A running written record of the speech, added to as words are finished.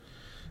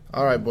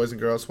All right, boys and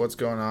girls, what's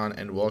going on?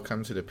 And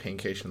welcome to the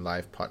Paincation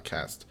Live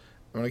podcast.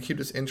 I'm going to keep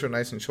this intro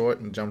nice and short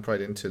and jump right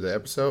into the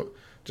episode.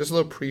 Just a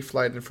little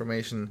pre-flight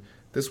information.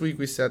 This week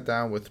we sat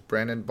down with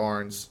Brandon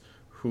Barnes,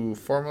 who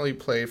formerly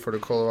played for the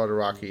Colorado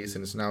Rockies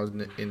and is now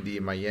in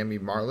the Miami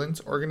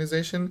Marlins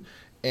organization,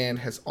 and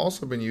has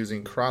also been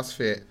using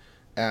CrossFit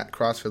at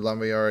CrossFit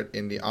Lumberyard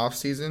in the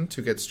off-season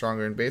to get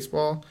stronger in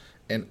baseball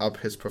and up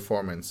his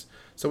performance.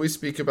 So we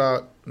speak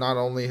about not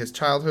only his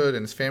childhood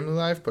and his family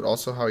life, but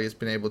also how he has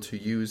been able to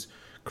use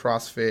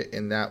CrossFit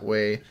in that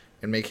way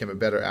and make him a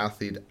better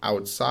athlete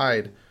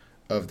outside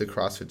of the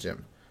CrossFit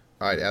gym.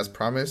 All right, as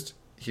promised,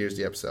 here's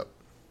the episode.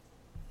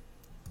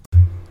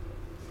 All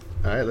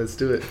right, let's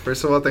do it.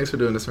 First of all, thanks for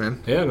doing this,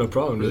 man. Yeah, no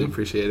problem. Really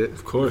appreciate it.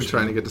 Of course. We're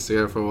trying to get this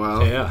together for a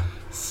while. Yeah.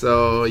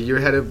 So you're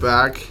headed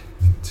back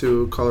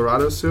to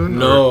Colorado soon?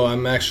 No,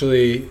 I'm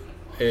actually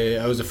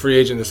I was a free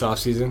agent this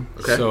offseason.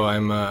 Okay. So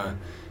I'm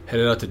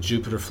headed out to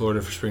Jupiter,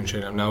 Florida for spring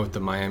training. I'm now with the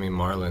Miami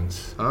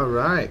Marlins. All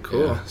right,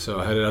 cool. Yeah, so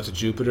I headed out to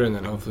Jupiter and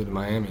then hopefully to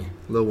Miami.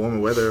 A little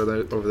warmer weather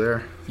over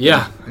there.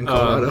 Yeah. In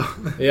Colorado.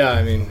 Yeah,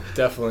 I mean,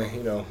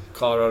 definitely,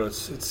 Colorado,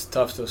 it's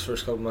tough those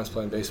first couple months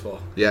playing baseball.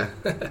 Yeah,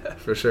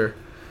 for sure.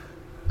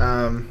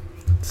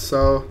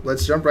 So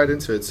let's jump right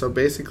into it. So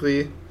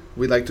basically,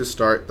 we like to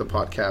start the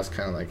podcast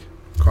kind of like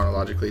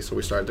chronologically. So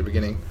we start at the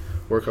beginning,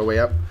 work our way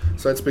up.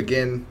 So let's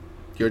begin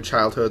your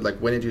childhood. Like,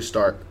 when did you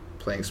start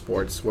playing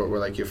sports? What were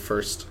like your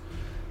first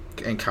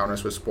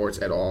encounters with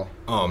sports at all?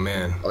 Oh,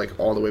 man. Like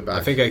all the way back?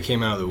 I think I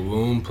came out of the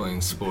womb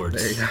playing sports.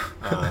 There you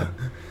go.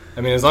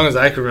 I mean, as long as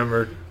I can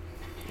remember,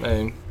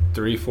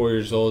 3-4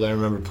 years old, I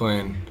remember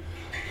playing,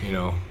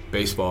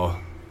 baseball.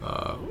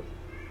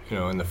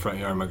 In the front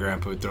yard, my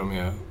grandpa would throw me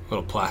a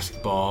little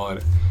plastic ball,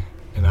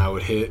 and I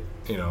would hit,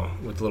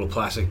 with a little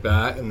plastic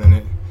bat, and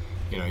then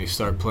you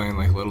start playing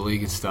like Little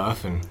League and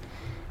stuff. And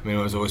I mean,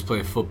 I was always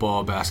playing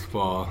football,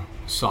 basketball,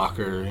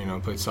 soccer.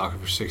 Played soccer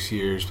for 6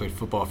 years, played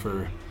football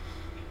for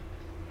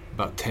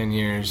about 10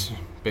 years,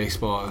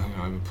 baseball. I've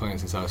been playing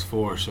since I was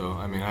 4. So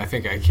I mean, I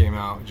think I came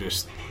out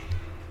just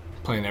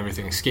playing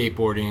everything,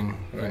 skateboarding,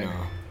 right.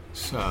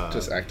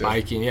 Just active.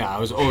 Biking. Yeah, I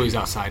was always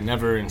outside,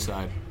 never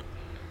inside.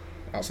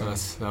 Awesome.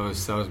 So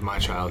that was my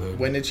childhood.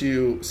 When did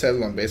you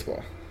settle on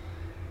baseball?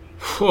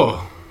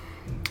 Whoa.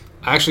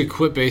 I actually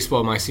quit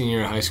baseball my senior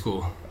year of high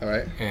school. All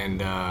right. And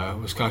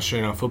was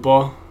concentrating on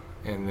football,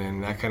 and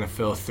then that kind of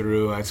fell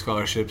through. I had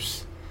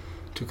scholarships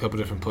to a couple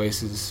different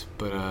places,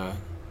 but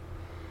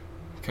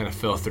kind of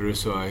fell through.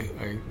 So I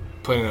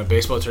played in a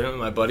baseball tournament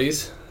with my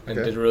buddies and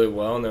did really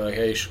well. And they're like,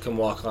 "Hey, you should come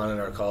walk on at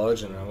our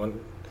college." And I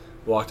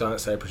walked on at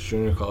Cypress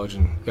Junior College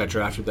and got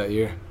drafted that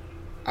year.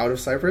 Out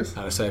of Cypress?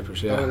 Out of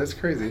Cypress, yeah. Oh, that's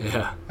crazy.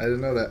 Yeah. I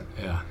didn't know that.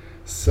 Yeah.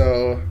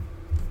 So,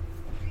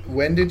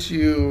 when did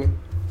you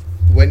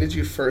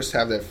first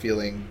have that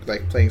feeling,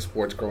 like playing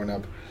sports growing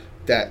up,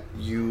 that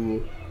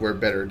you were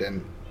better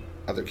than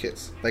other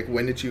kids? Like,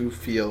 when did you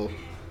feel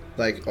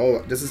like,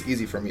 oh, this is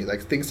easy for me?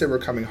 Like, things that were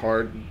coming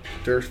harder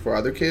for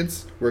other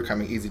kids were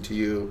coming easy to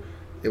you.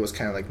 It was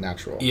kind of like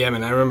natural. Yeah,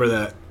 man, I remember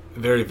that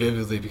very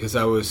vividly because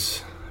I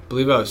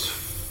believe I was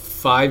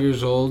 5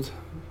 years old,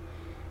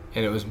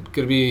 and it was going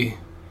to be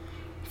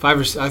I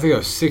think I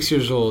was 6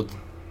 years old,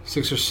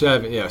 6 or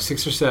 7. Yeah,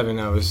 6 or 7.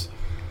 I was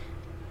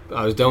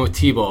done with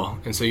T-ball,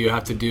 and so you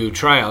have to do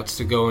tryouts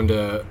to go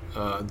into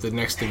the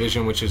next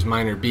division, which is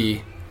minor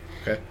B.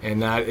 Okay.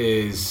 And that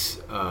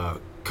is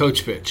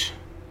coach pitch.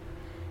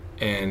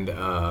 And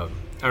I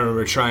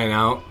remember trying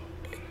out,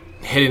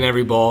 hitting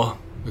every ball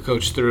the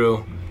coach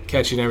threw,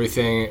 catching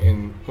everything,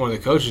 and one of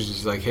the coaches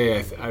is like,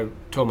 "Hey, I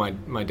told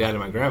my dad and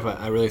my grandpa,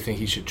 I really think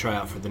he should try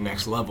out for the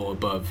next level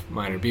above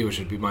minor B, which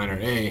would be minor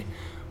A,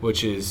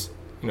 which is,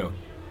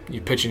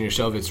 you're pitching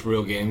yourself. It's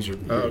real games.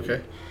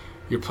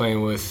 You're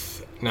playing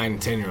with 9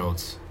 and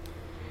 10-year-olds."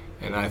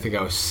 And I think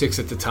I was 6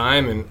 at the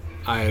time, and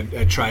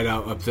I tried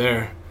out up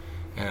there,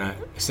 and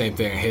same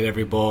thing. I hit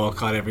every ball,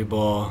 caught every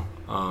ball.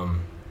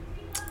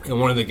 And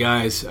one of the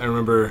guys, I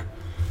remember,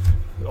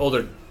 an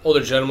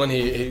older gentleman,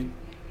 he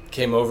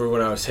came over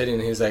when I was hitting,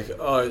 and he's like,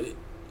 "Oh,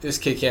 this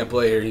kid can't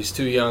play here. He's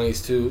too young.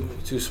 He's too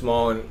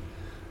small, and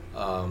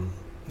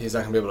he's not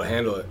gonna be able to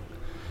handle it."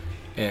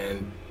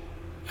 And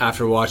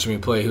after watching me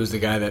play, he was the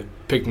guy that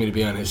picked me to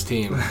be on his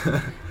team.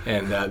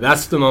 And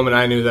that's the moment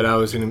I knew that I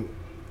was going to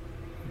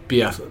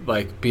be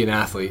an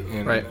athlete.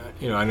 And, right.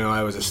 I know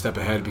I was a step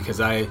ahead because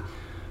I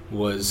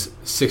was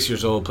 6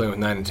 years old playing with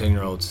 9 and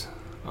 10-year-olds.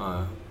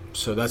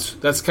 So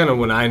that's kind of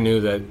when I knew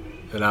that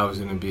I was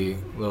going to be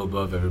a little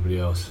above everybody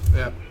else.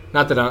 Yeah.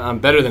 Not that I'm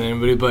better than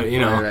anybody, but,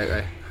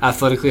 Right.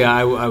 athletically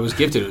I was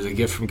gifted. It was a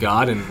gift from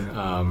God,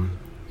 and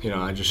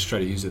I just try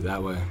to use it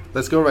that way.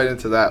 Let's go right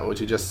into that,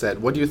 what you just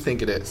said. What do you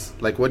think it is?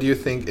 Like, what do you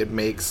think it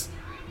makes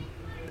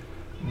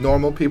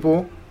normal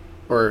people,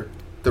 or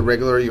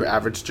your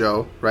average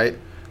Joe, right?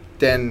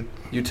 Then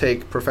you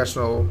take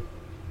professional,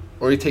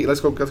 or let's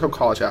go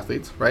college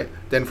athletes, right?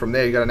 Then from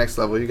there you got a next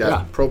level, you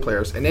got pro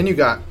players, and then you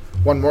got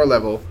one more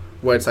level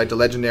where it's like the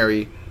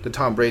legendary, the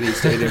Tom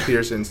Brady's, the Adrian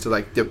Petersons, to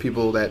like the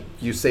people that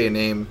you say a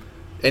name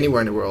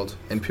anywhere in the world,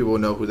 and people will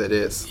know who that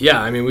is.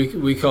 Yeah, I mean,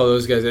 we call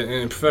those guys, and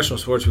in professional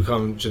sports, we call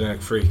them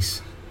genetic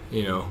freaks.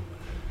 You know,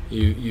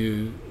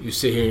 you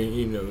sit here,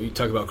 and, you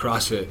talk about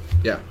CrossFit.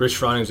 Yeah. Rich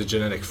Fronning's a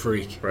genetic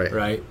freak,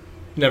 right?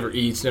 Never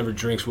eats, never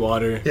drinks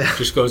water,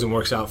 just goes and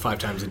works out 5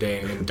 times a day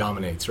and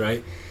dominates,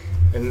 right?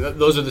 And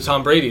those are the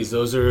Tom Brady's.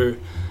 Those are,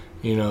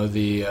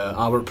 the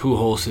Albert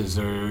Pujols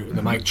or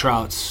the Mike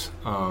Trouts.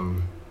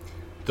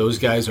 Those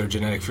guys are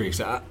genetic freaks.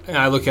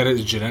 I look at it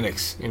as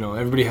genetics.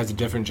 Everybody has a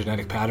different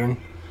genetic pattern.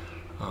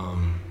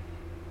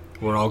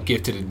 We're all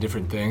gifted in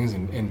different things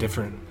and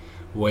different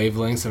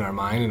wavelengths in our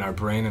mind and our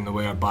brain and the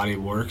way our body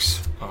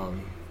works.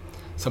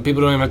 Some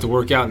people don't even have to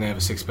work out and they have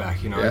a six-pack.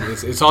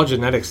 It's all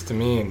genetics to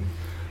me. And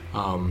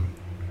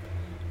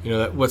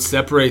that what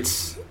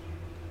separates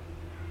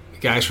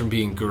guys from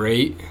being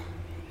great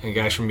and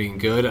guys from being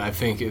good, I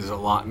think, is a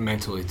lot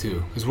mentally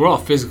too. Because we're all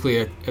physically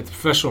at the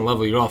professional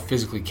level. You're all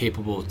physically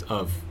capable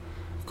of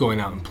going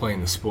out and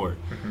playing the sport,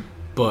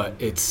 but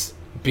it's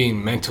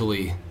being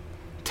mentally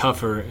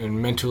tougher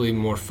and mentally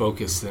more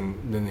focused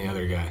than the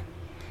other guy.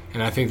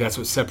 And I think that's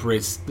what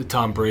separates the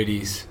Tom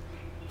Brady's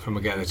from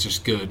a guy that's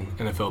just good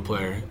NFL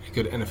player, a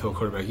good NFL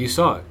quarterback. You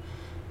saw it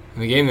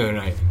in the game the other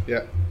night.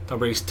 Yeah. Tom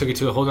Brady took it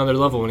to a whole nother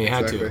level when he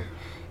had to.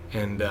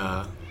 And,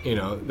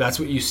 that's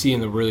what you see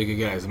in the really good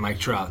guys, the Mike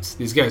Trouts.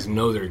 These guys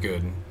know they're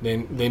good.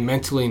 They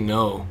mentally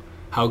know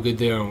how good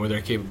they are and where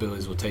their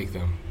capabilities will take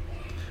them.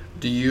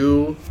 Do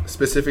you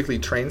specifically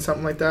train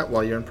something like that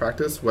while you're in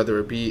practice, whether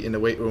it be in the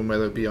weight room,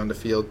 whether it be on the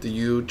field? Do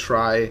you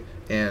try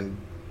and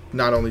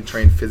not only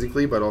train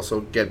physically but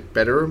also get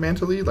better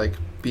mentally, like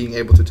being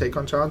able to take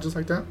on challenges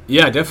like that?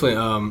 Yeah, definitely.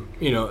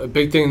 A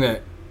big thing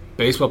that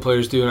baseball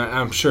players do, and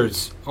I'm sure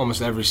it's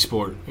almost every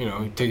sport,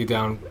 you take it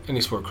down,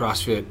 any sport,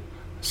 CrossFit,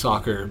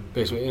 soccer,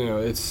 baseball,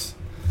 it's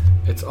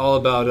all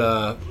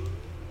about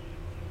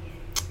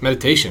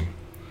meditation.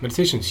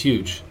 Meditation's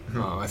huge.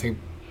 I think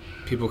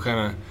people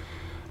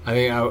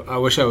I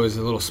wish I was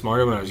a little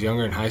smarter when I was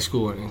younger in high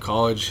school and in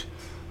college.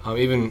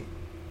 Even,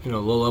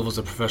 low levels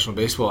of professional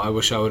baseball, I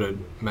wish I would have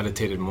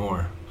meditated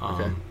more.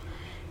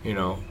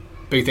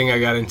 Big thing I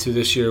got into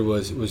this year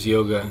was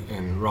yoga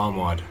and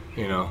Ramwad,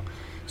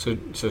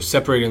 So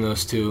separating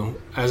those two,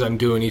 as I'm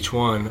doing each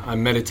one,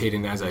 I'm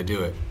meditating as I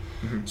do it.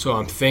 So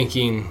I'm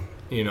thinking,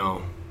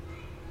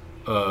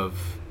 of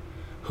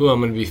who I'm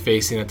going to be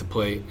facing at the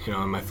plate.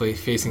 Am I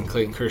facing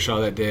Clayton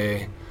Kershaw that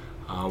day?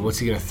 What's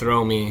he going to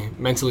throw me?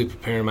 Mentally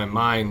preparing my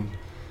mind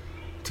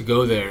to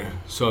go there,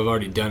 so I've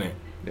already done it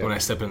when I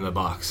step into the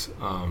box.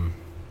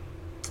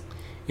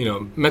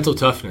 Mental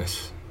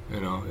toughness.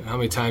 How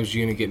many times are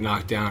you going to get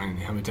knocked down and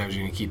how many times are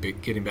you going to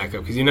keep getting back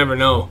up? Because you never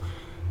know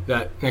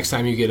that next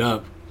time you get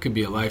up could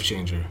be a life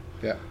changer.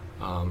 Yeah.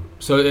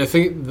 So I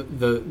think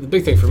the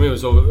big thing for me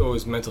was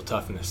always mental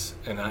toughness,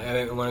 and I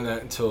didn't learn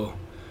that until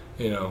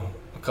a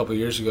couple of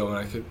years ago when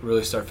I could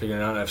really start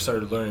figuring it out. I've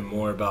started learning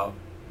more about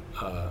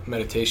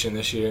meditation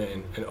this year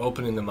and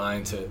opening the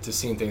mind to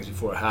seeing things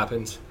before it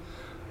happens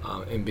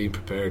and being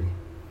prepared.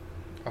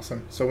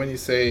 Awesome. So when you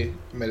say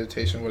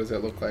meditation, what does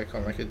that look like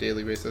on like a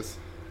daily basis?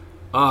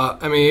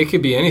 It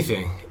could be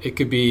anything. It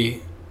could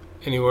be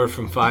anywhere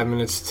from 5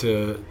 minutes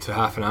to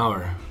half an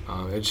hour.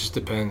 It just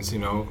depends,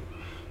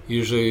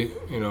 Usually,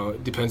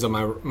 it depends on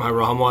my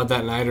Ramwad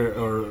that night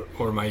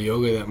or my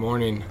yoga that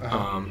morning.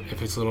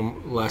 If it's a little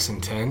less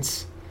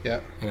intense,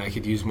 and I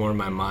could use more of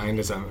my mind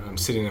as I'm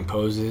sitting in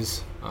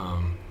poses.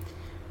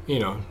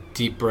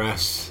 Deep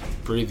breaths,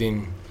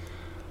 breathing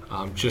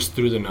just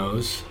through the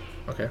nose.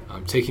 Okay.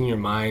 Taking your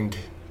mind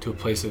to a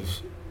place of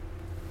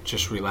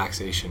just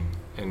relaxation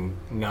and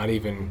not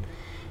even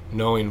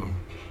knowing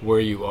where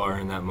you are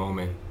in that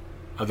moment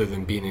other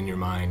than being in your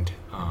mind.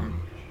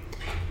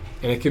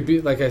 And it could be,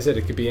 like I said,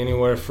 it could be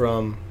anywhere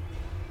from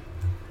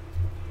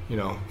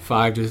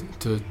 5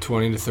 to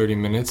 20 to 30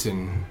 minutes,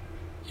 and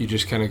you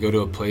just kind of go to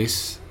a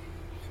place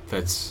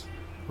that's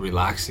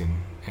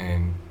relaxing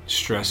and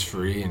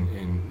stress-free,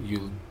 and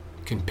you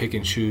can pick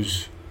and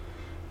choose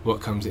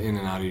what comes in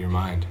and out of your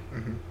mind.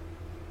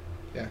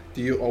 Yeah.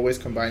 Do you always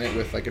combine it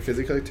with like a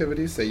physical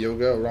activity, say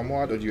yoga or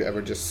Ramwad, or do you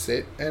ever just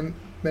sit and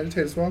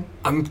meditate as well?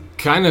 I'm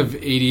kind of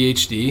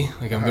ADHD.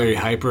 Like I'm very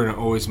hyper and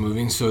always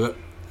moving, so that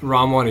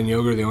Ramwad and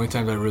yoga are the only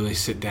times I really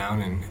sit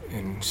down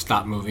and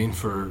stop moving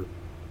for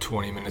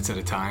 20 minutes at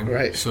a time.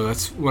 Right. So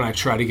that's when I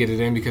try to get it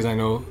in, because I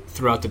know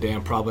throughout the day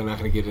I'm probably not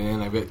going to get it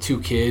in. I've got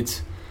 2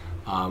 kids,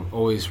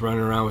 always running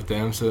around with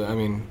them.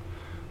 So,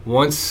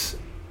 once,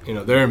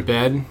 they're in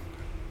bed,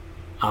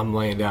 I'm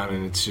laying down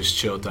and it's just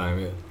chill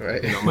time.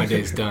 Right. My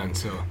day's done.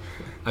 So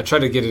I try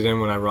to get it in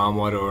when I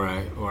Ramwad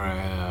or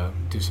I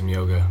do some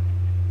yoga.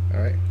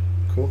 All right.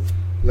 Cool.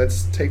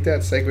 Let's take that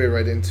segue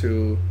right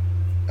into...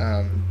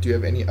 do you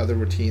have any other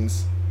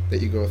routines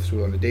that you go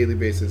through on a daily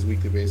basis,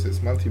 weekly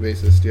basis, monthly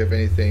basis? Do you have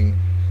anything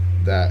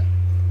that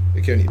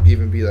it can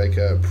even be like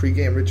a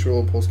pre-game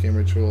ritual, post-game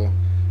ritual,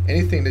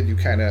 anything that you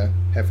kind of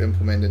have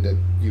implemented that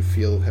you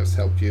feel has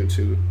helped you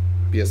to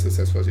be as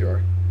successful as you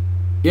are?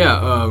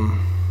 Yeah,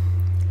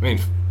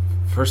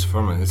 first and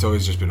foremost, it's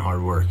always just been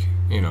hard work.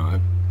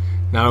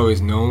 not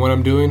always knowing what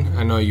I'm doing.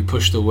 I know you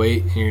push the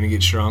weight and you're going to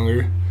get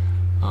stronger,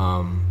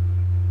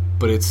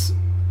 but it's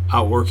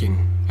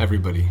outworking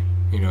everybody.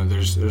 You know,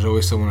 there's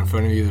always someone in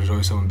front of you. There's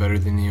always someone better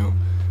than you.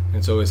 And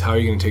it's always, how are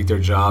you going to take their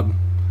job?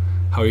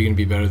 How are you going to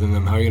be better than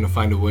them? How are you going to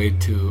find a way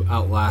to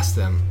outlast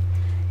them?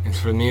 And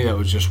for me, that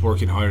was just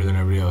working harder than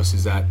everybody else.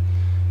 Is that,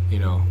 you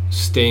know,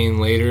 staying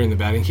later in the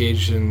batting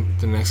cage than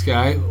the next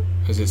guy?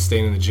 Is it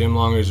staying in the gym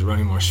longer? Is it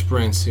running more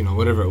sprints? You know,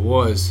 whatever it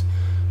was.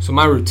 So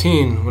my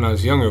routine when I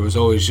was younger was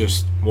always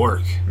just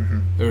work.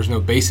 Mm-hmm. There was no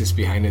basis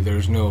behind it. There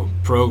was no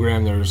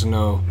program. There was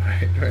no...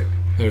 Right.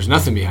 There was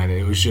nothing behind it.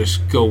 It was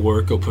just go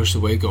work, go push the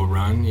weight, go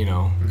run, you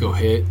know, mm-hmm. go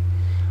hit.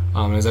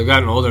 As I've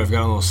gotten older, I've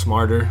gotten a little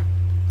smarter,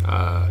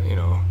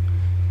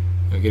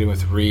 getting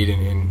with Reed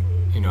and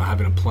you know,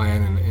 having a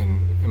plan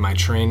in my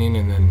training.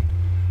 And then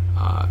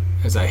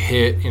as I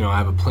hit, you know, I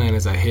have a plan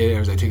as I hit,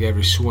 as I take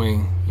every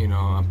swing, you know,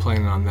 I'm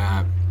planning on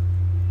that.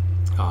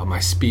 My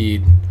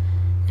speed,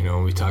 you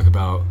know, we talk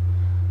about,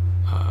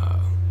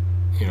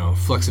 you know,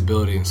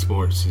 flexibility in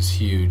sports is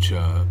huge.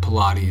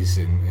 Pilates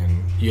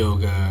and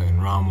yoga and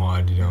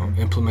Ramwad, you know,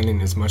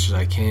 implementing as much as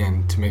I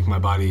can to make my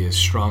body as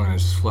strong and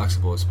as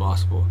flexible as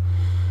possible.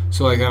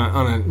 So like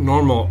on a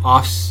normal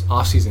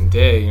off-season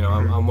day, you know,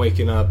 I'm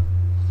waking up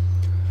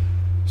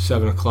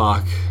 7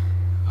 o'clock,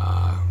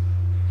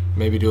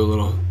 maybe do a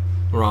little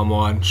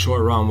Ramwad,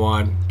 short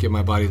Ramwad, get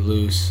my body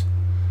loose,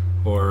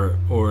 or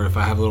if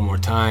I have a little more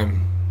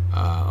time,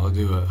 I'll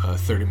do a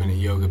 30-minute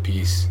yoga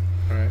piece.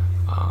 All right.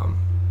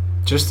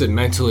 Just to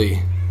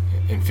mentally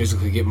and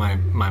physically get my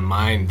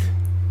mind,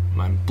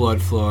 my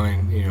blood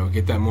flowing, you know,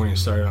 get that morning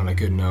started on a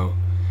good note.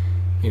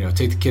 You know,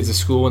 take the kids to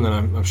school, and then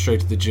I'm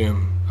straight to the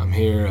gym. I'm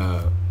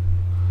here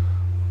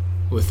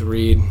with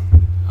Reed.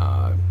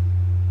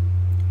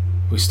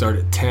 We start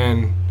at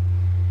 10,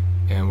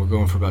 and we're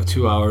going for about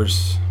 2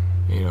 hours.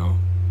 You know,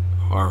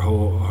 our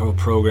whole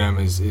program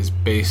is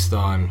based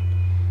on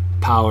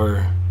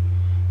power,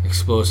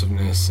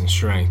 explosiveness, and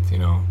strength. You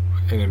know,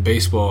 and in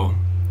baseball,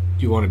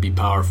 you want to be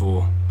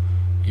powerful,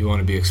 you want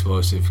to be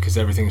explosive, because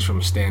everything's from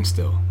a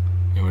standstill.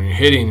 You know, when you're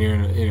hitting, you're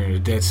in a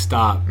dead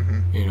stop,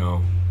 you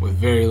know, with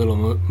very little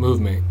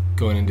movement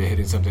going into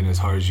hitting something as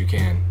hard as you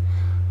can.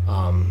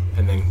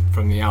 And then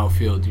from the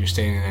outfield, you're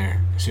standing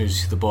there. As soon as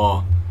you see the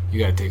ball, you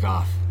got to take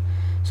off.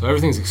 So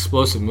everything's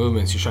explosive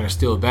movements. You're trying to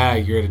steal a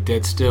bag, you're at a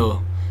dead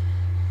still,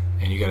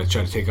 and you got to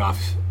try to take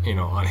off, you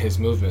know, on his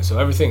movement. So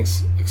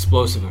everything's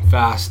explosive and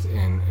fast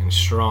and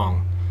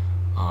strong.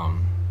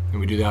 And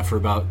we do that for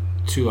about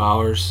 2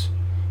 hours,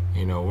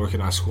 you know,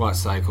 working on squat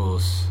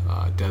cycles,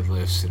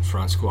 deadlifts and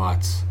front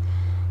squats,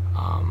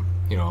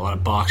 you know, a lot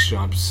of box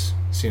jumps,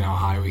 seeing how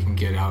high we can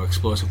get, how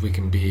explosive we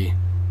can be.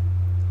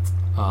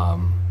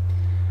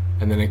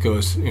 And then it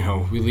goes, you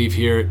know, we leave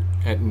here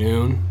at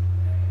noon,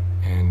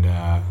 and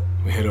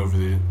we head over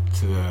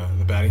to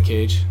the batting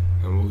cage,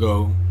 and we'll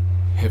go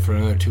hit for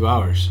another 2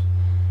 hours.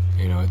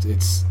 You know,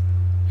 it's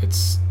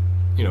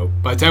you know,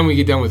 by the time we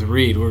get done with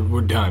Reed,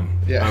 we're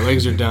done. Yeah. Our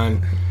legs are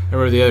done. I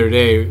remember the other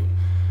day,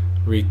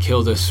 Reed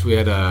killed us. We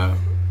had I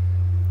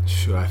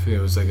think it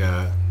was like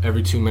a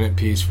every 2-minute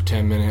piece for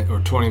 10 minutes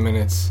or 20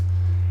 minutes,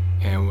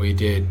 and we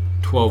did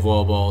 12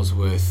 wall balls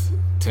with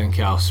 10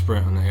 cal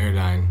sprint on the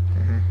Airdyne.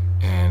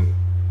 And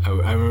I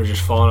remember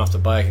just falling off the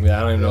bike and I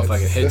don't even know if I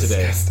could hit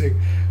disgusting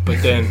today.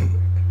 But then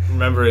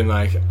remembering,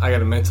 like, I got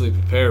to mentally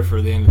prepare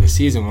for the end of the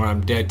season where I'm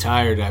dead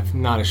tired,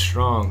 I'm not as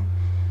strong.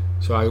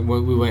 So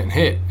we went and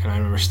hit, and I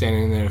remember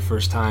standing there the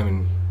first time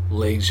and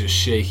legs just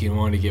shaking,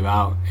 wanting to give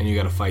out, and you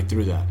got to fight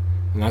through that.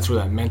 And that's where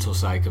that mental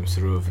side comes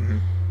through of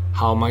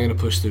how am I going to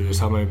push through this?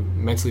 How am I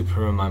mentally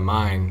prepare my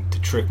mind to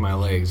trick my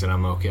legs that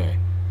I'm okay?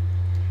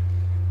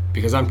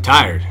 Because I'm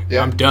tired.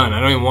 Yeah. I'm done.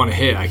 I don't even want to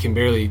hit. I can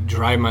barely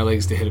drive my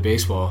legs to hit a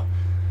baseball,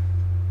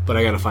 but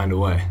I got to find a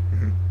way.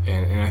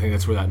 And I think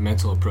that's where that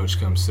mental approach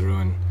comes through.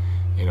 And,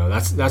 you know,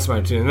 that's my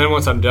routine. And then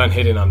once I'm done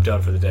hitting, I'm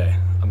done for the day.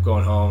 I'm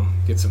going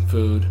home, get some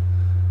food,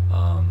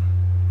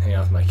 hang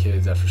out with my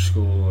kids after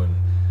school, and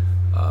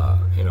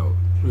you know,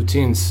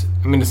 routines.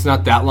 I mean, it's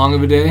not that long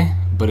of a day,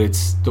 but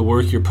it's the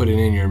work you're putting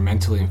in. You're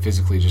mentally and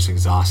physically just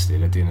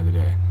exhausted at the end of the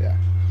day. Yeah.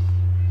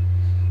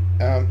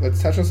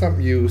 Let's touch on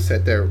something you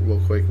said there real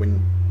quick.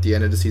 When the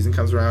end of the season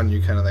comes around,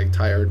 you're kind of like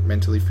tired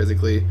mentally,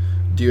 physically.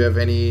 Do you have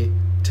any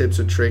tips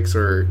or tricks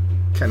or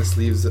kind of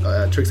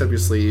tricks up your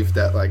sleeve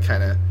that like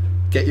kind of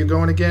get you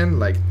going again?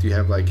 Like, do you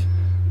have like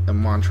a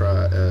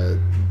mantra, a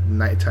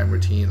nighttime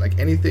routine, like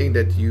anything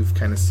that you've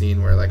kind of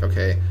seen where like,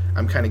 okay,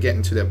 I'm kind of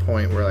getting to that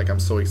point where like I'm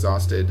so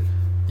exhausted,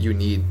 you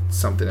need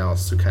something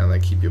else to kind of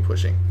like keep you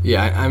pushing?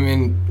 Yeah, I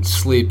mean,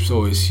 sleep's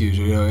always huge.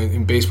 You know,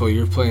 in baseball,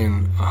 you're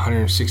playing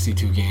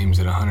 162 games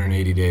in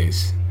 180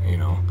 days. You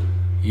know,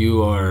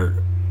 you are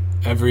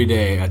every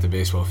day at the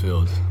baseball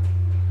field.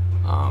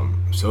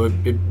 So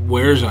it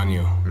wears on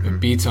you.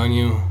 It beats on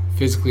you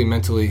physically,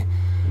 mentally.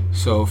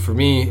 So for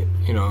me,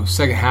 you know,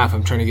 second half,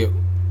 I'm trying to get,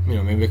 you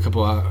know, maybe a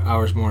couple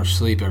hours more of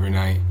sleep every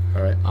night.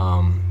 All right.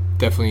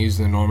 Definitely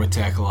using the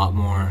Normatec a lot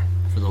more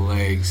for the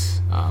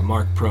legs,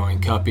 Mark Pro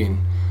and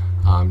cupping.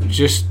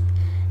 Just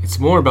it's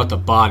more about the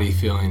body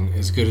feeling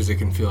as good as it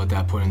can feel at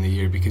that point in the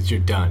year, because you're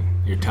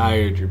done. You're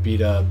tired, you're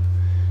beat up,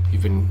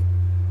 you've been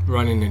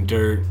running in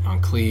dirt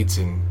on cleats,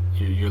 and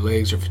your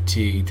legs are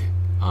fatigued.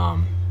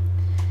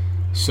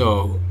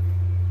 So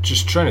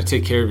just trying to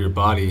take care of your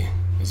body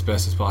as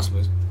best as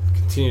possible.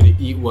 Continue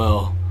to eat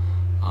well,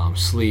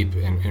 sleep,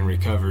 and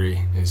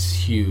recovery is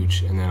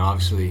huge. And then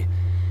obviously,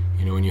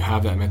 when you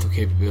have that mental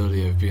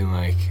capability of being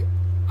like,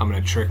 I'm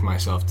going to trick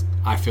myself,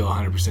 I feel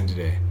 100%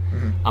 today.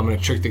 Mm-hmm. I'm going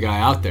to trick the guy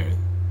out there.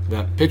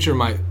 That pitcher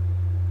might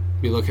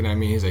be looking at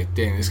me, he's like,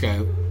 dang, this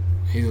guy,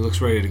 he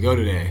looks ready to go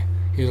today.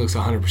 He looks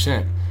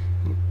 100%.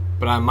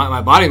 But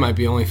my body might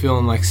be only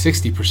feeling like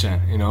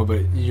 60%,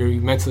 but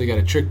you mentally got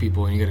to trick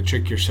people, and you got to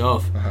trick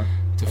yourself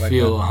to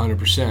feel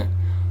 100%.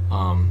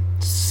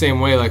 Same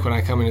way, like when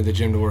I come into the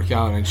gym to work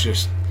out, and it's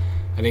just,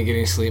 I didn't get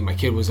any sleep. My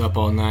kid was up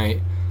all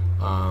night.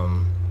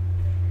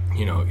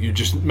 You're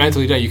just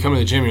mentally done. You come to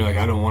the gym, and you're like,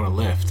 I don't want to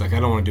lift. Like, I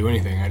don't want to do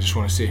anything. I just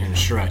want to sit here and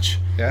stretch.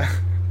 Yeah.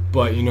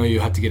 But, you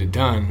have to get it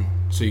done.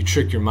 So you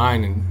trick your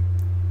mind, and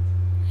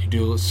you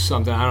do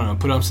something, I don't know,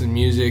 put on some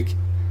music,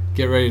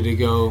 get ready to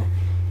go,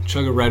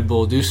 chug a Red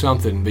Bull, do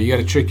something. But you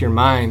got to trick your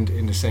mind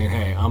into saying,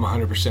 hey, I'm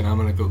 100%. I'm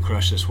going to go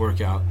crush this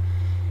workout.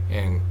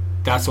 And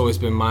that's always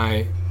been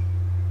my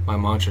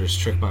mantra, is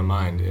trick my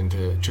mind, and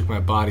to trick my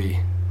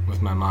body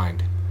with my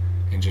mind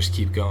and just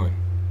keep going.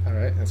 All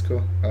right, that's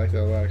cool. I like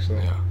that a lot,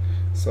 actually. Yeah.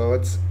 So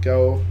let's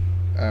go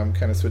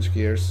kind of switch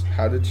gears.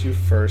 How did you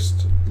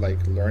first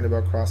learn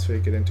about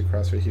CrossFit, get into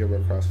CrossFit, hear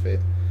about CrossFit?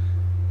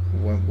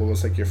 What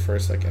was your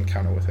first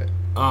encounter with it?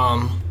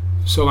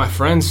 So my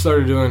friends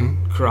started doing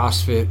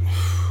CrossFit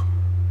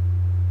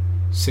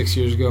 6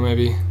 years ago,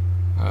 maybe.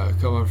 A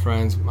couple of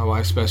friends, my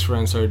wife's best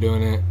friend, started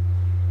doing it.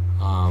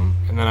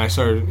 And then I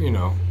started,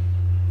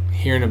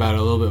 hearing about it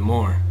a little bit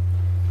more.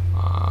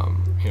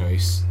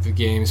 The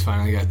games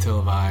finally got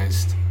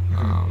televised.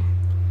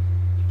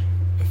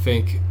 I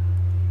think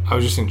I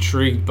was just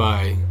intrigued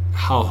by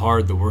how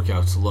hard the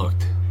workouts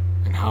looked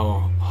and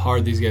how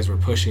hard these guys were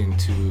pushing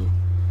to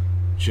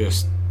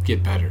just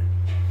get better.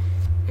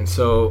 And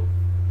so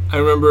I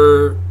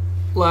remember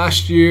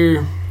last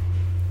year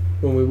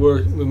when we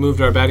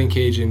moved our batting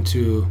cage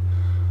into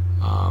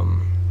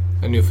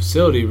a new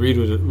facility. Reed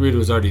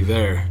was already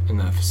there in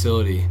that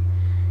facility,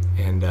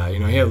 and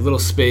he had a little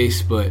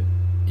space, but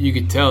you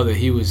could tell that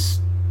he was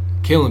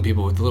killing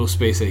people with the little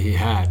space that he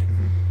had.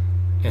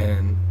 Mm-hmm.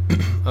 And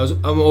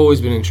I've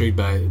always been intrigued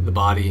by the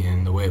body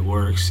and the way it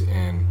works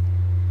and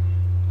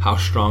how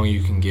strong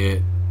you can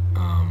get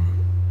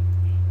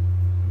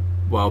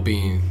while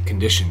being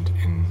conditioned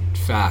and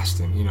fast,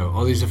 and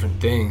all these different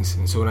things.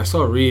 And so when I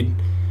saw Reed,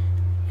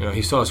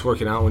 he saw us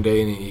working out one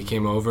day, and he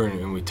came over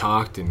and we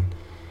talked, and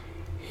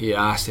he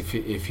asked if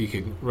he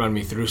could run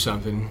me through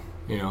something,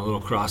 a little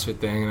CrossFit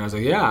thing. And I was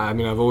like, yeah. I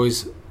mean, I've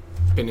always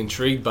been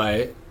intrigued by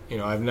it.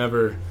 I've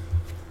never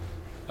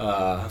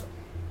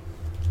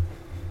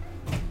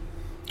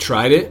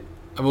tried it.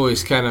 I've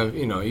always kind of,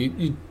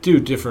 you do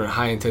different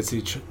high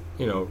intensity,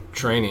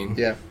 training.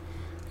 Yeah.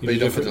 But you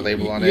don't put the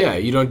label on it. Yeah,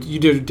 you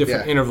do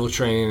different interval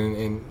training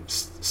and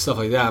stuff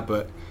like that.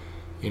 But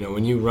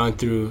when you run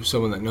through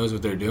someone that knows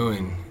what they're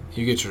doing,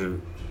 you get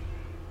your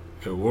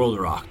world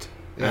rocked.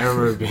 Yeah. I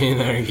remember being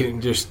there and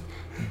just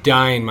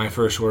dying my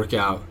first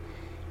workout.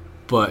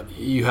 But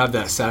you have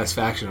that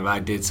satisfaction of I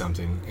did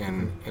something,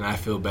 and I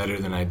feel better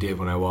than I did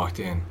when I walked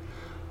in.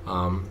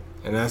 And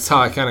that's how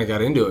I kind of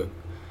got into it.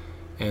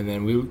 And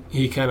then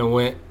he kind of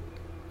went,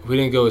 we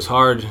didn't go as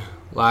hard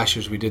last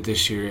year as we did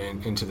this year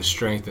into the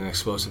strength and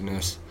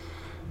explosiveness.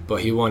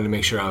 But he wanted to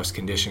make sure I was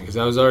conditioned, because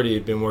I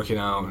had been working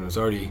out and was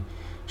already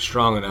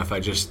strong enough. I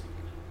just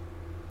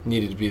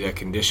needed to be that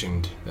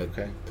conditioned.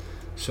 Okay.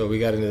 So we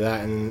got into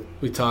that, and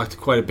we talked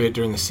quite a bit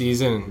during the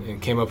season and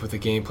came up with a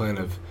game plan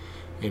of,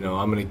 I'm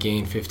going to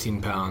gain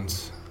 15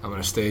 pounds. I'm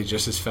going to stay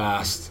just as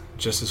fast,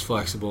 just as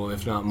flexible,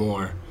 if not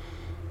more.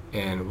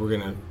 And we're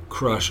going to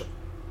crush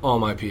all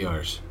my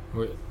PRs.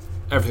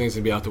 Everything's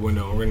going to be out the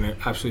window. We're going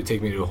to absolutely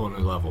take me to a whole new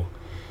level.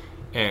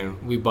 And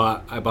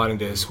I bought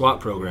into his squat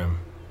program.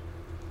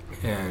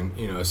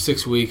 And,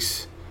 6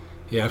 weeks,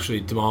 he actually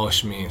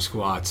demolished me in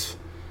squats.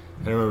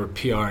 And I remember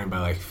PRing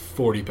by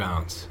 40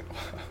 pounds.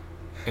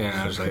 And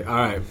I was like, all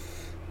right.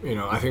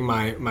 I think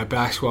my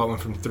back squat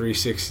went from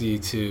 360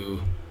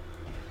 to...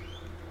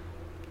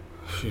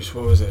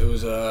 what was it? It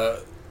was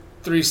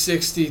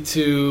 360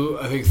 to,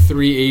 I think,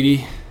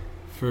 380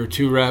 for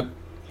 2 rep.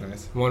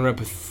 Nice. 1 rep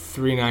of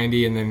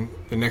 390, and then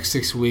the next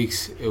 6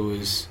 weeks it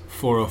was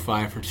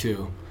 405 for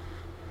 2.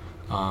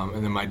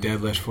 And then my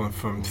deadlift went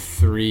from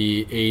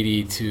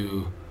 380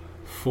 to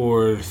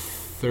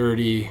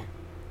 430,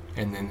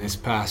 and then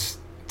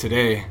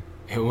today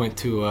it went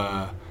to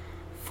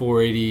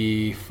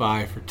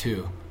 485 for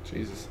 2.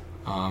 Jesus.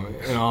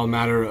 In all a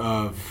matter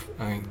of,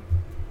 I think,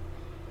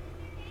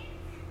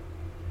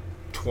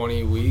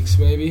 20 weeks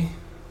maybe.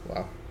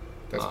 Wow,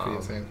 that's pretty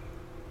insane.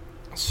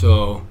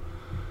 So,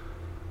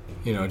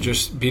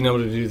 just being able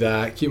to do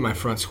that, keep my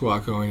front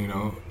squat going,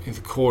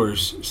 the core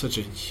is such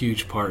a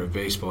huge part of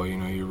baseball,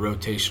 you're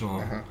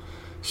rotational. Uh-huh.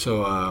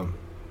 So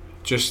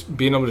just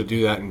being able to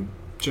do that and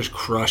just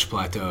crush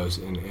plateaus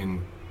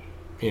and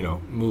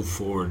move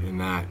forward in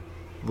that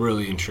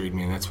really intrigued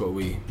me, and that's what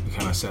we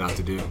kind of set out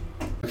to do.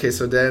 Okay,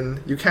 so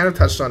then you kind of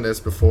touched on this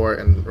before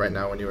and right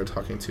now when you were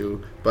talking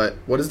to, but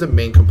what is the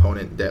main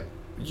component that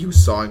you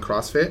saw in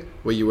CrossFit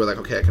where you were like,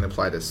 okay, I can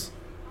apply this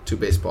to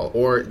baseball,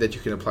 or that you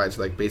can apply to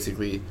like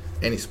basically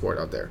any sport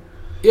out there?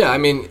 Yeah, I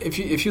mean,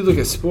 if you look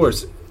at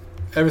sports,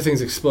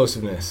 everything's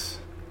explosiveness,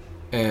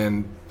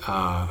 and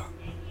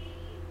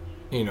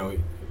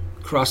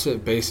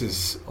CrossFit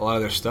bases a lot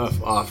of their stuff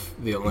off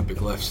the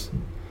Olympic lifts.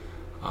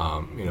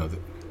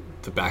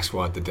 The back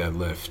squat, the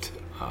deadlift,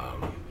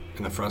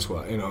 and the front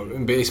squat.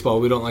 In baseball,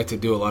 we don't like to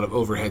do a lot of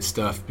overhead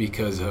stuff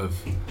because of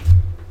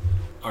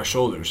our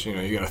shoulders.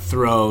 You got to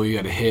throw, you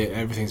got to hit.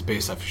 Everything's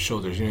based off your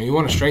shoulders. You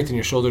want to strengthen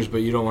your shoulders, but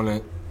you don't want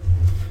to,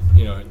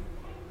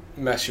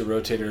 mess your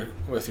rotator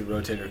with your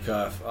rotator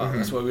cuff.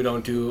 That's why we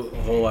don't do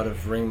a whole lot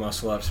of ring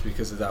muscle ups,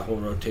 because of that whole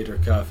rotator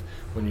cuff.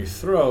 When you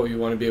throw, you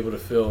want to be able to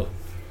feel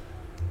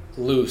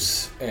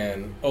loose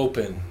and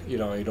open. You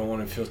don't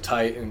want to feel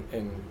tight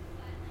and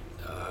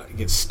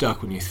get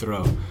stuck when you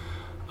throw.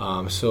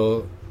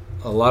 So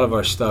a lot of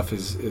our stuff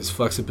is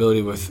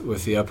flexibility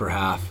with the upper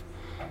half,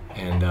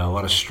 and a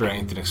lot of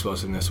strength and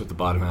explosiveness with the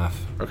bottom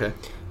half. Okay.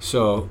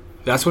 So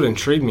that's what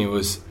intrigued me,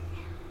 was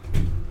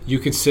you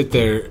could sit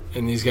there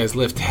and these guys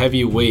lift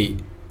heavy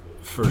weight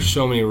for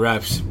so many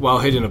reps while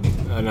hitting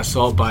an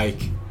assault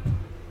bike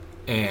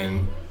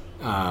and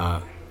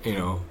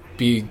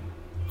be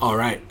all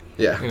right.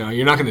 Yeah.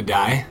 You're not going to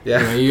die.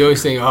 Yeah. You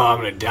always think, oh, I'm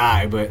going to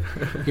die, but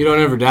you don't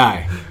ever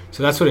die.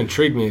 So that's what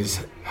intrigued me,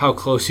 is how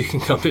close you can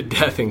come to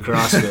death in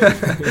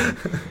CrossFit.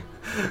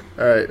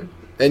 All right.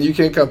 And you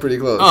can come pretty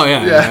close. Oh,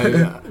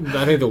 yeah.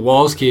 I think the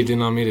walls caved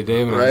in on me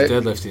today when I was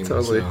deadlifting.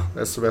 Totally. So.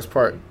 That's the best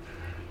part.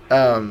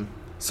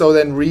 So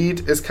then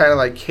Reed is kind of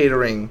like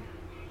catering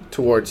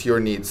towards your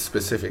needs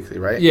specifically,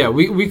 right? Yeah,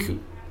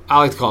 I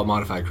like to call it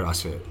modified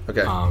CrossFit.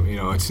 Okay.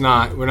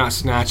 We're not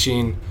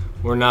snatching.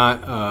 We're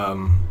not,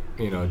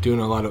 doing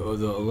a lot of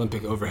the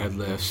Olympic overhead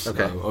lifts,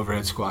 okay.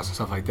 Overhead squats and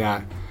stuff like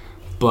that.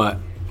 But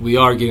we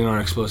are getting our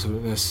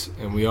explosiveness,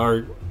 and we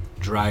are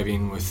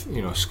driving with,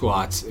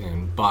 squats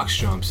and box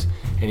jumps.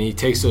 And he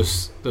takes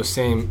those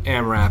same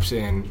AMRAPs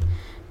and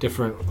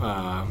different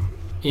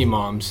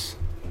EMOMs,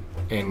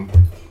 and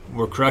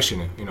we're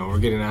crushing it. We're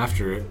getting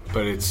after it,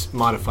 but it's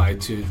modified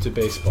to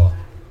baseball.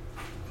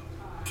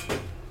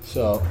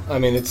 So, I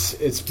mean,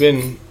 it's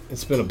been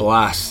a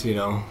blast.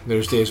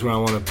 There's days where I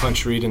want to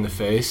punch Reed in the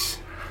face,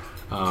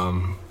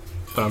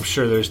 but I'm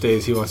sure there's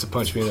days he wants to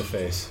punch me in the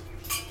face.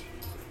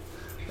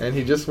 And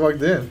he just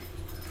walked in,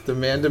 the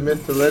man, the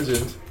myth, the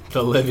legend,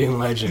 the living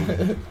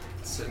legend,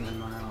 sitting in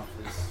my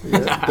office.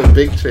 Yeah, the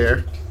big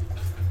chair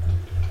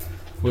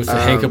with the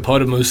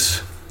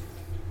Hankopotamus.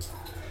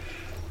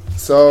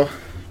 So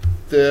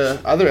the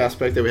other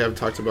aspect that we haven't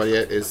talked about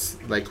yet is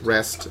like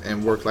rest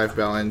and work-life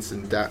balance,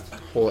 and that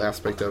whole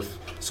aspect of,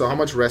 so how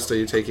much rest are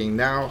you taking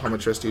now? How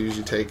much rest do you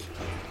usually take?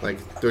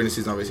 Like during the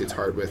season, obviously it's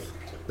hard with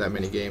that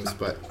many games,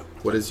 but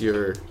what is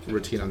your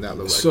routine on that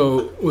look like?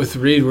 So with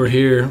Reed, we're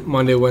here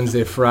Monday,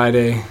 Wednesday,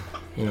 Friday,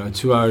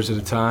 2 hours at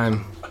a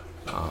time.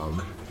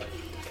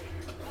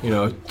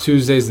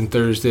 Tuesdays and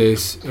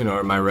Thursdays,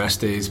 are my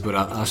rest days, but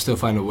I'll still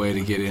find a way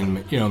to get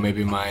in,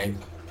 maybe my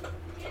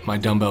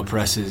dumbbell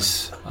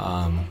presses,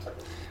 kind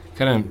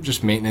of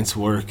just maintenance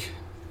work,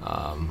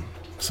 some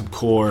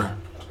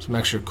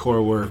extra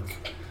core work,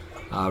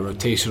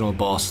 rotational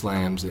ball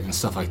slams and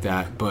stuff like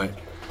that. But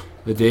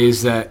the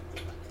days that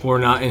we're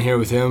not in here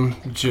with him,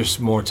 just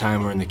more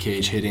time we're in the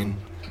cage hitting.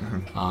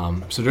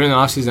 Mm-hmm. So during the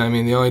off season, I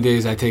mean, the only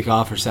days I take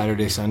off are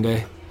Saturday,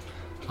 Sunday.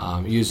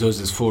 Use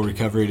those as full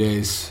recovery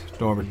days,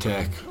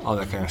 NormaTec, all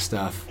that kind of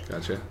stuff.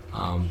 Gotcha.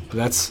 But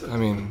that's, I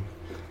mean,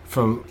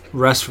 from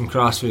rest from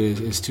CrossFit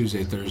is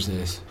Tuesday,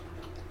 Thursdays.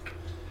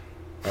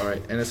 All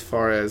right. And as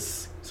far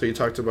as, so you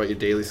talked about your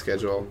daily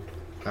schedule.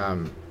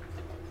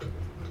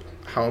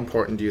 How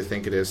important do you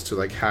think it is to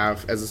like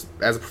have, as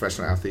a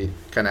professional athlete,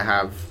 kind of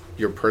have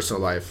your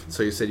personal life?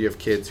 So you said you have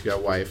kids, you got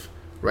a wife,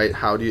 right?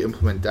 How do you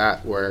implement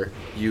that where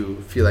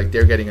you feel like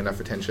they're getting enough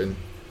attention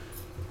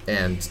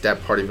and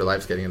that part of your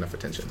life's getting enough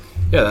attention?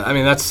 Yeah, I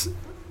mean, that's,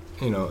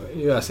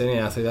 you ask any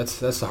athlete,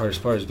 that's the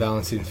hardest part, is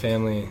balancing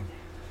family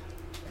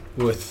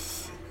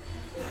with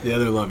the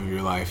other love of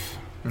your life.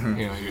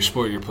 Mm-hmm. Your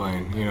sport you're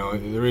playing.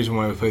 The reason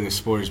why we play this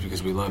sport is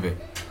because we love it.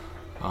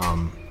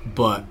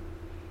 But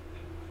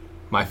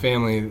my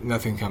family,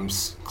 nothing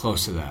comes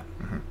close to that.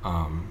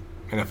 Mm-hmm.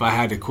 And if I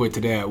had to quit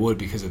today, I would,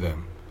 because of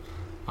them.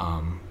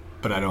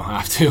 But I don't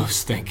have to,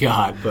 thank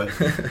God. But,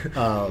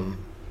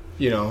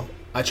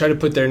 I try to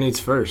put their needs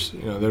first.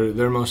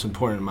 They're most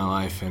important in my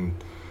life. And,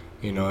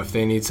 if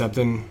they need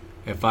something,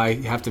 if I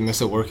have to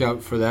miss a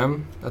workout for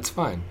them, that's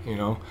fine.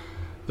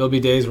 There'll be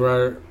days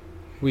where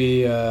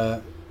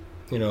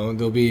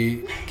they'll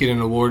be getting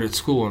an award at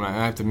school and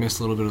I have to miss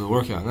a little bit of the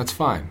workout. And that's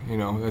fine.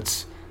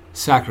 That's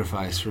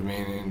sacrifice for me.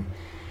 And,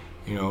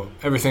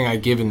 everything I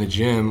give in the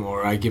gym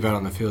or I give out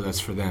on the field, that's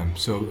for them.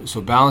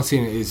 So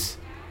balancing is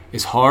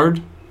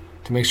hard,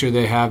 to make sure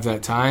they have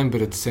that time,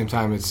 but at the same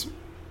time, it's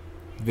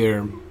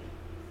they're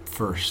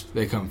first.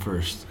 They come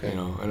first, Okay.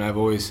 And I've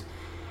always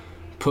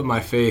put my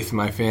faith,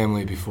 my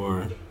family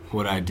before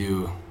what I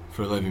do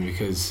for a living,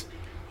 because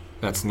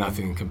that's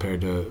nothing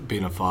compared to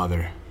being a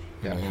father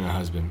and a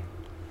husband.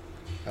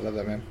 I love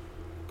that, man.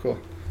 Cool.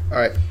 All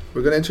right,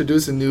 we're going to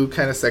introduce a new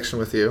kind of section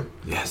with you.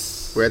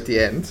 Yes. We're at the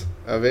end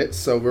of it,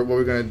 so what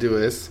we're going to do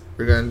is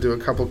we're going to do a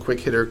couple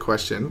quick hitter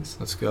questions.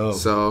 Let's go.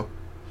 So,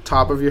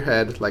 top of your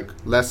head, like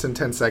less than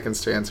 10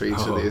 seconds to answer each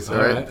of these, all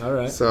right? All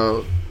right.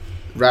 So,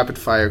 rapid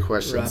fire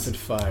questions. Rapid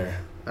fire.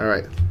 All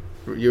right.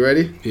 You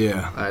ready?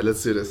 Yeah. All right,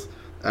 let's do this.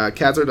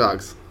 Cats or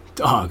dogs?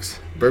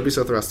 Dogs. Burpees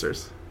or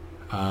thrusters?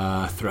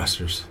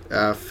 Thrusters.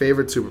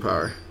 Favorite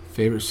superpower?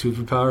 Favorite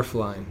superpower?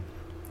 Flying.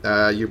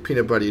 Your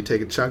peanut butter, you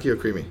take it chunky or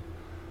creamy?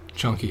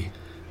 Chunky.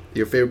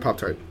 Your favorite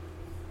Pop-Tart?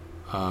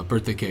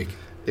 Birthday cake.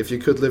 If you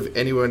could live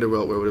anywhere in the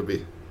world, where would it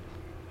be?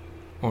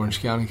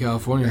 Orange County,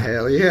 California.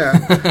 Hell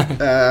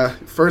yeah.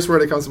 First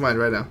word that comes to mind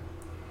right now.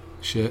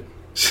 Shit.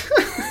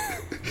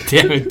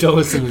 Damn it, don't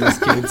listen to these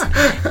kids.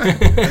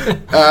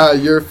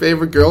 Your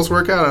favorite girls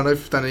workout? I don't know if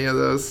you've done any of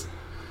those.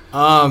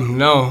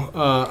 No.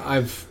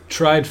 I've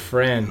tried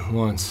Fran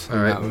once. All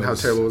right. And how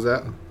terrible was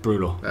that?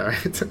 Brutal. All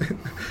right.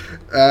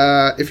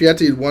 If you had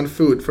to eat one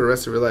food for the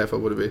rest of your life,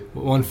 what would it be?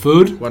 One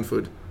food? One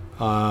food.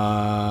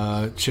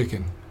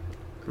 Chicken.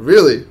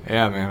 Really?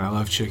 Yeah, man, I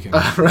love chicken.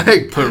 All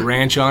right. Put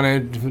ranch on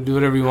it. Do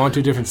whatever you want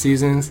to. Different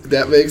seasons.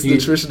 That makes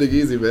nutrition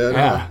easy, man.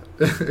 Yeah.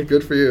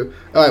 Good for you.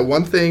 All right.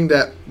 One thing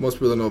that most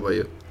people don't know about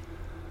you.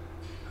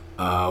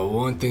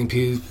 One thing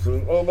people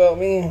know about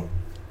me.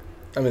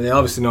 I mean, they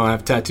obviously know I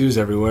have tattoos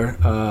everywhere.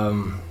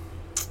 I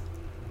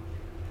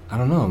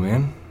don't know,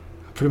 man.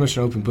 I'm pretty much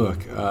an open book.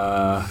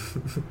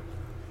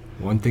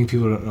 One thing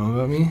people don't know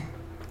about me.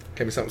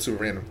 Can be something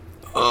super random.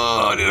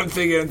 Oh, dude, I'm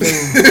thinking.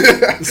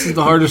 This is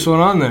the hardest one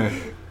on there.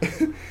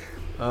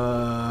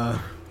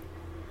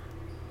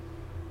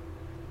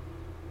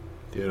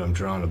 Dude, I'm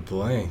drawing a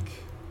blank.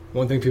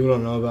 One thing people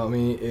don't know about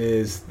me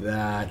is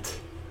that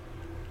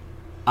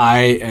I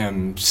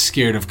am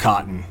scared of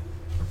cotton.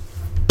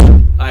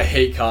 I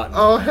hate cotton.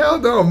 Oh, hell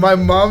no. My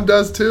mom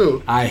does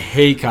too. I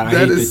hate cotton. I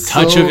That hate the is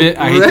touch so of it.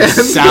 I hate the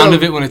random. sound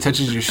of it when it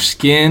touches your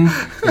skin.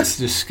 It's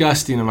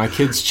disgusting, and my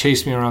kids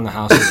chase me around the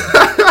house with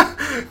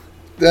it.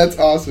 That's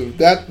awesome.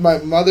 My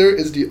mother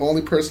is the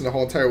only person in the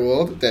whole entire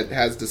world that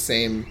has the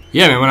same.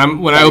 Yeah, man.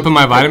 When I open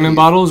my vitamin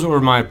bottles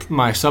or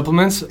my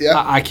supplements,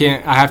 Yeah. I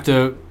can't. I have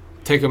to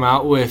take them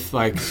out with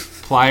like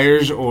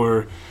pliers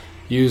or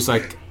use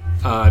like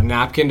a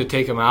napkin to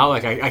take them out.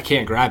 Like I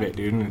can't grab it,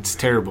 dude, and it's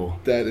terrible.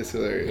 That is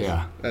hilarious.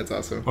 Yeah. That's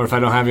awesome. Or if I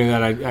don't have any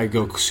of that, I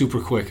go super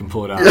quick and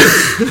pull it out.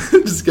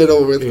 Just get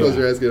over with. Close Yeah.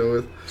 your eyes, get over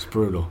with. It's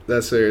brutal.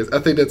 That's serious. I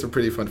think that's a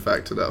pretty fun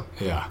fact to know.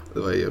 Yeah.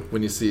 The way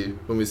when we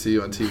see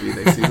you on TV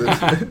next season.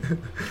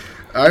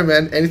 All right,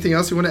 man. Anything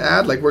else you want to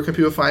add? Like, where can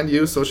people find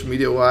you, social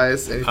media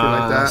wise, anything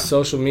like that?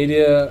 Social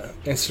media,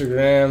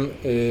 Instagram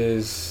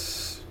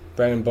is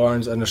Brandon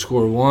Barnes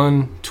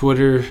 _1.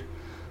 Twitter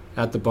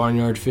at the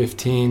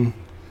Barnyard15.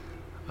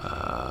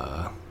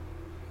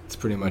 That's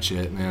pretty much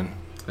it, man.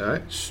 All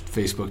right, Just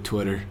Facebook,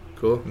 Twitter.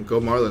 cool. And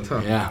go Marlins,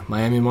 huh? Yeah,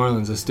 Miami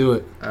Marlins. Let's do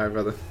it. All right,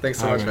 brother. Thanks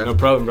so All much, right, man. No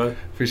problem, brother.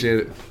 Appreciate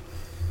it.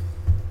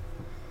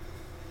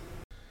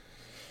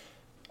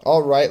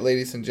 All right,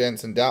 ladies and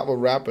gents, and that will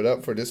wrap it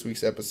up for this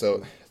week's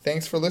episode.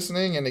 Thanks for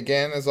listening, and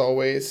again, as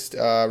always,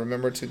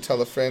 remember to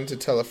tell a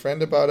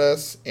friend about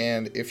us,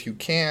 and if you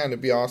can,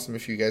 it'd be awesome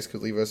if you guys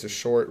could leave us a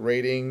short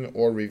rating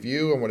or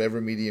review on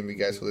whatever medium you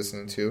guys are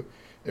listening to.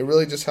 It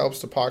really just helps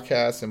the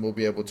podcast, and we'll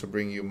be able to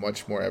bring you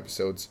much more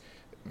episodes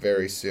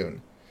very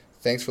soon.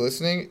 Thanks for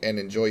listening, and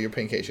enjoy your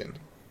paincation.